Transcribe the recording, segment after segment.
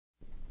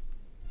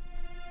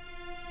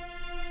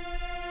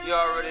You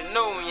already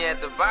know when you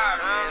at the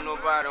bottom, ain't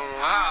nobody on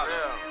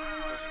holler.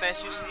 So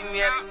since you see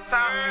me at the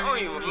top, don't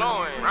even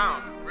blowing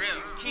around.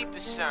 Keep the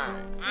shine.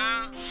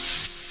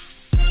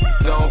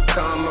 Don't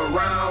come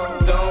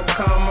around, don't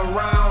come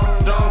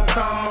around, don't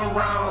come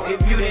around.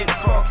 If you didn't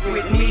fuck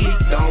with me,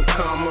 don't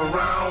come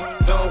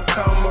around, don't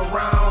come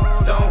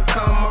around, don't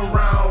come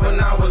around.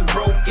 When I was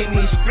broke in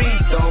these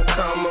streets, don't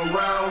come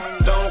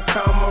around, don't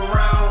come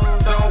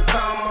around, don't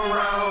come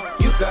around.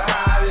 You can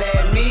holler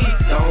at me,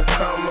 don't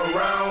come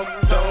around,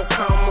 don't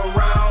come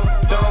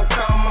around, don't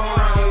come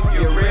around. If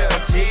you're real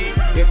G,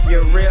 if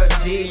you're real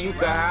G, you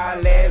can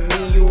holler at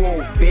me. You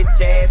old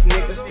bitch ass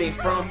niggas stay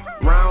from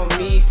round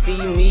me,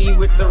 see me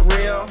with the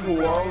real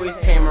who always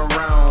came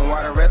around.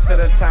 While the rest of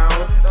the town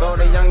thought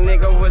a young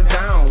nigga was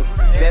down.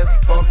 That's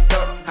fucked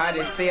up how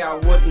they say I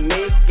wouldn't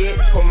make it.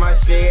 Put my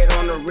shit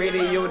on the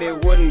radio, they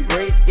wouldn't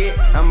break it.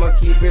 I'ma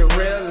keep it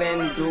real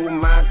and do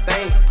my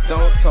thing.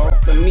 Don't talk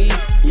to me,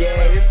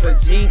 yeah, it's a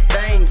G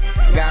thing.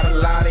 Got a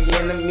lot of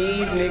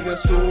enemies,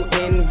 niggas who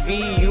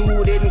envy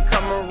you. Didn't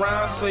come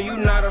around, so you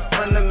not a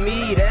friend of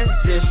me.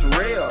 That's just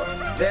real,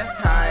 that's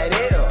how it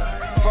is.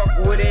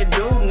 Fuck what it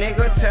do,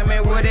 nigga, tell me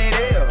what it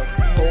is.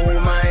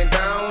 Hold mine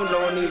down,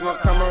 don't even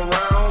come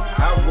around.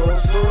 I roll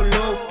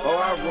solo, or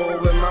I roll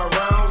with my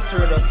rounds. To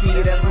the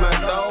P, that's my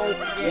dog,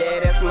 yeah,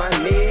 that's my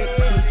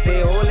nigga. He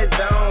say hold it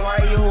down, why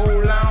you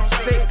hold on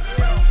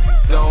 6?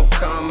 Don't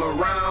come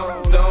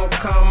around, don't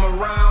come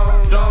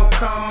around, don't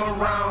come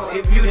around.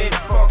 If you didn't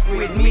fuck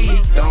with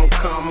me, don't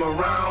come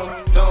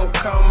around, don't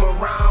come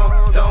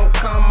around, don't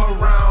come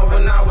around.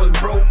 When I was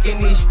broke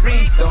in these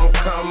streets, don't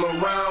come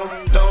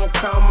around, don't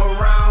come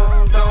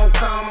around, don't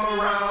come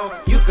around.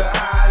 You can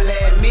holler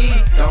at me,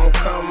 don't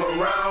come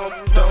around.